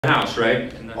House,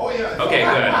 right? Oh yeah. Okay,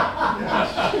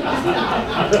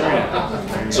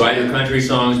 good. So I do country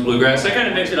songs, bluegrass. I kind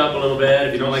of mix it up a little bit.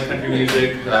 If you don't like country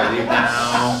music, leave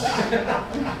now.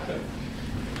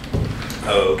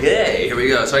 Okay, here we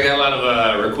go. So I got a lot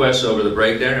of requests over the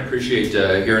break there, and I appreciate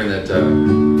hearing that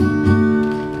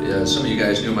some of you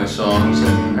guys knew my songs.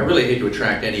 And I really hate to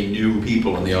attract any new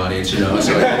people in the audience, you know.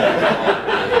 So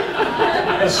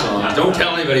songs. Don't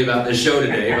tell anybody about this show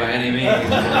today by any means.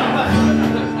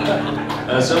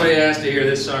 Somebody asked to hear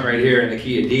this song right here in the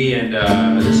key of D, and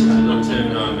this is a little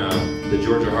tune on the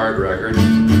Georgia Hard record.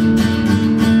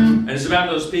 And it's about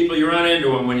those people, you run into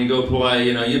them when you go play,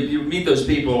 you know, you meet those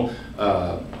people,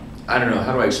 I don't know,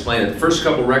 how do I explain it? The first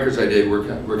couple records I did were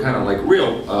kind of like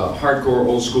real hardcore,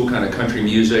 old school kind of country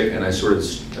music, and I sort of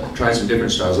tried some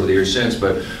different styles over the years since,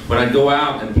 but when I'd go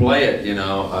out and play it, you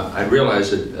know, I'd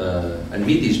realize that I'd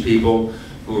meet these people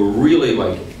who were really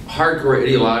like hardcore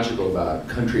ideological about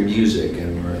country music,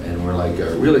 and we're like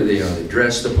really, you know, they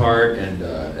dressed the part, and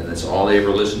that's all they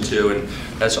ever listened to, and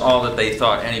that's all that they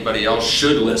thought anybody else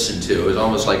should listen to. It was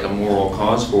almost like a moral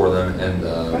cause for them, and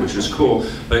which was cool.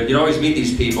 But you'd always meet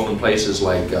these people in places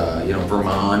like you know,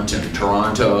 Vermont and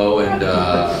Toronto and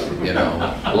you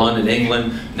know, London,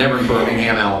 England, never in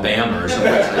Birmingham, Alabama, or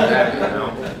someplace like that. You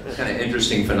know, kind of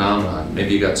interesting phenomenon.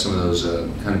 Maybe you got some of those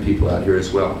kind of people out here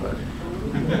as well. But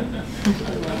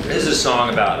this is a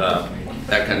song about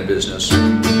that kind of business.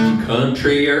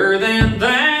 Countrier than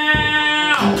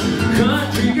thou,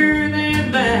 countrier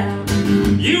than thou.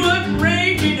 You wouldn't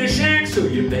rage in a shack, so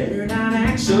you better not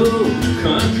act so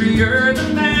countrier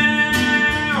than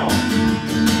thou.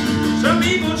 Some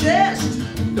people just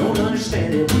don't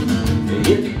understand it.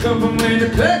 If you come from where the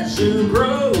kudzu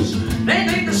grows, they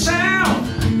think the South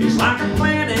is like a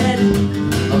planet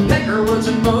of peckerwoods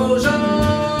and bozos.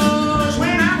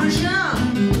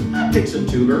 Picked some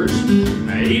tubers,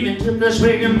 I even took a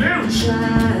swig of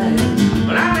moonshine,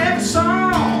 but I never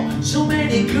saw so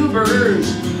many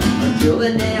goobers until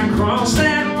the day I crossed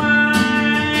that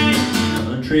line.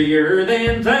 Countrier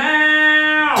than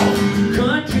thou,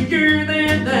 countrier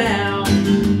than thou.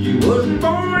 You wasn't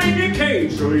born in your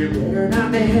cage, so you better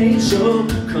not behave so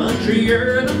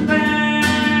countrier than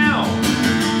thou.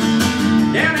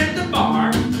 Down at the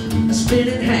bar,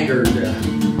 spinning haggard,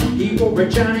 he wore a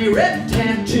Johnny Red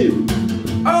tattoo.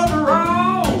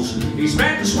 Overalls, he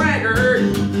smacked and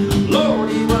swaggered.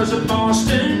 Lord, he was a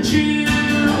Boston Jew.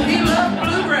 He loved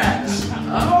bluegrass,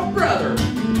 oh brother.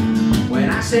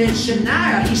 When I said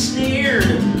Shania, he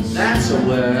sneered. That's a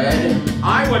word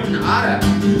I wouldn't utter.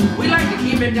 We like to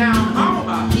keep it down home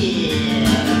up here.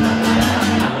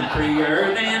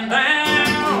 Countrier than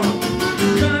thou,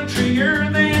 countrier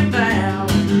than thou.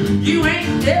 You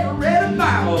ain't never read a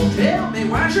Bible. Tell me,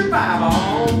 why's your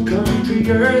Bible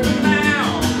countrier than thou?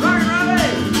 Rocky Robbie!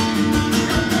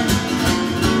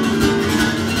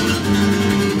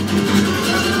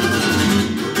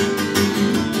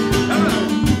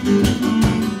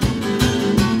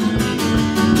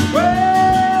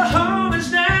 Well, home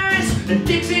is nice, and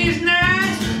Dixie's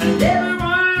nice, and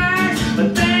everyone likes a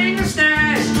thing that's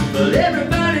nice, but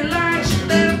everybody likes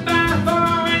that by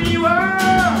far when you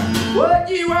are what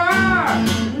you are.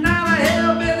 Not a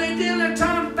hillbilly,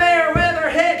 dilettante, fair weather,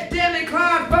 head, Demi,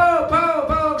 Claude,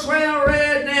 folks, well,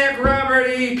 redneck, Robert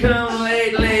E. come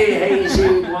lately,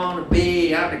 hazy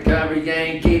wannabe, undercover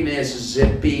Yankee,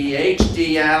 Mississippi,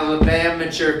 HD, Alabama,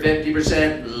 amateur,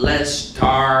 50% less,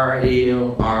 Tar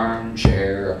Heel,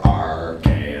 armchair,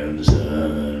 Arkansas.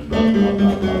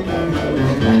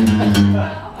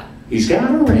 He's got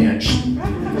a ranch.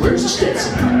 Where's the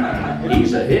Stetson?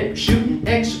 He's a hip shooting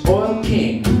ex-oil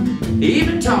king. He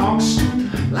even talks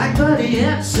like Buddy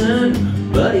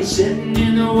Epson, but he's sitting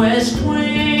in the West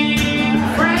Wing.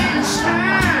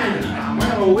 Frankenstein, I'm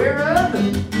well aware of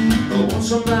it. But won't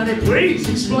somebody please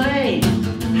explain?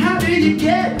 How do you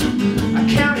get a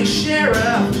county sheriff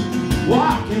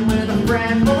walking with a